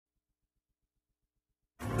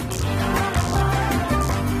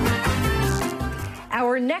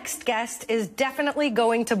next guest is definitely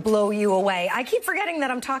going to blow you away. I keep forgetting that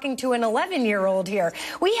I'm talking to an 11-year-old here.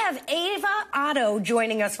 We have Ava Otto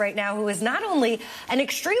joining us right now, who is not only an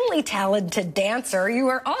extremely talented dancer, you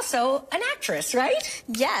are also an actress, right?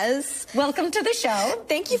 Yes. Welcome to the show.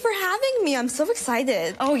 Thank you for having me. I'm so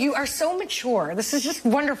excited. Oh, you are so mature. This is just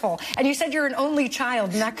wonderful. And you said you're an only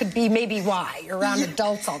child, and that could be maybe why. You're around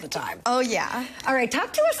adults all the time. Oh, yeah. All right,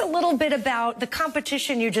 talk to us a little bit about the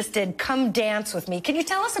competition you just did, Come Dance With Me. Can you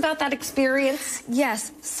tell us about that experience?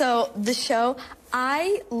 Yes. So the show,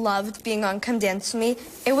 I loved being on Come Dance With Me.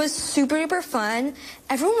 It was super duper fun.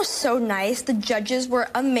 Everyone was so nice. The judges were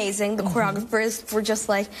amazing. The choreographers were just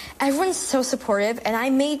like, everyone's so supportive. And I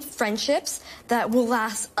made friendships that will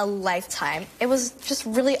last a lifetime. It was just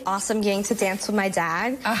really awesome getting to dance with my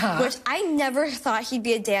dad, which I never thought he'd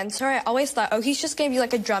be a dancer. I always thought, oh, he's just going to be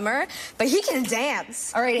like a drummer, but he can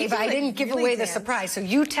dance. All right, Ava, I didn't give away the surprise, so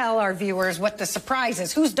you tell our viewers what the surprise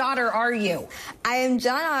is. Whose daughter are you? I am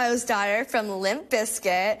John Otto's daughter from Limp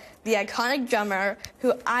Bizkit, the iconic drummer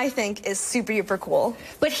who I think is super duper cool.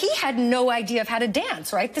 But he had no idea of how to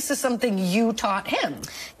dance, right? This is something you taught him.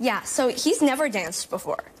 Yeah, so he's never danced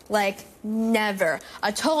before. Like, never.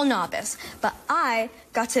 A total novice. But I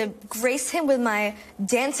got to grace him with my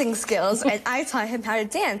dancing skills, and I taught him how to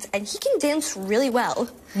dance, and he can dance really well.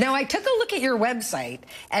 Now, I took a look at your website,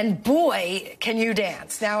 and boy, can you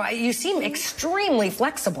dance. Now, you seem extremely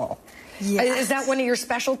flexible. Yes. Is that one of your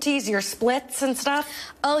specialties, your splits and stuff?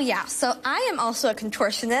 Oh, yeah. So I am also a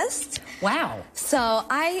contortionist. Wow. So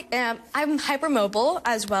I'm hypermobile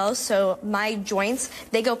as well, so my joints,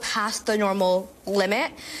 they go past the normal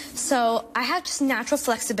limit. So I have just natural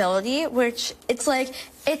flexibility, which it's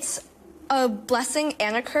a blessing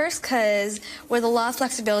and a curse, because with a lot of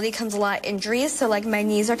flexibility comes a lot of injuries. So like my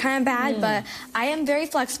knees are kind of bad, but I am very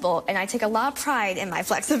flexible and I take a lot of pride in my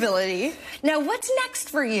flexibility. Now, what's next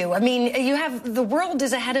for you? I mean, the world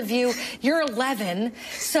is ahead of you. You're 11,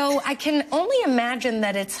 so I can only imagine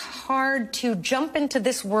that it's hard to jump into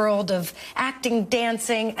this world of acting,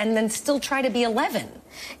 dancing, and then still try to be 11.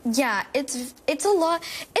 Yeah, it's a lot.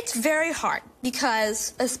 It's very hard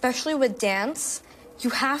because, especially with dance, you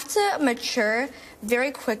have to mature very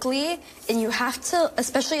quickly, and you have to,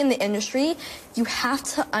 especially in the industry, you have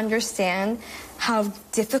to understand how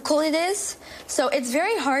difficult it is. So it's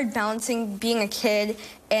very hard balancing being a kid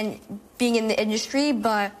and being in the industry,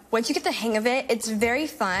 but once you get the hang of it, it's very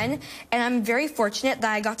fun. And I'm very fortunate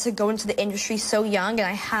that I got to go into the industry so young, and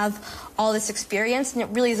I have all this experience, and it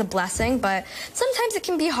really is a blessing, but sometimes it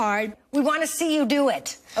can be hard. We want to see you do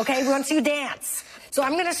it, okay? We want to see you dance. So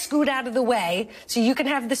I'm going to scoot out of the way so you can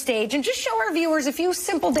have the stage and just show our viewers a few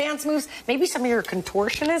simple dance moves, maybe some of your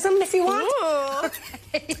contortionism if you want.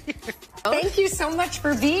 Okay. Thank you so much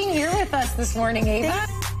for being here with us this morning, Ava.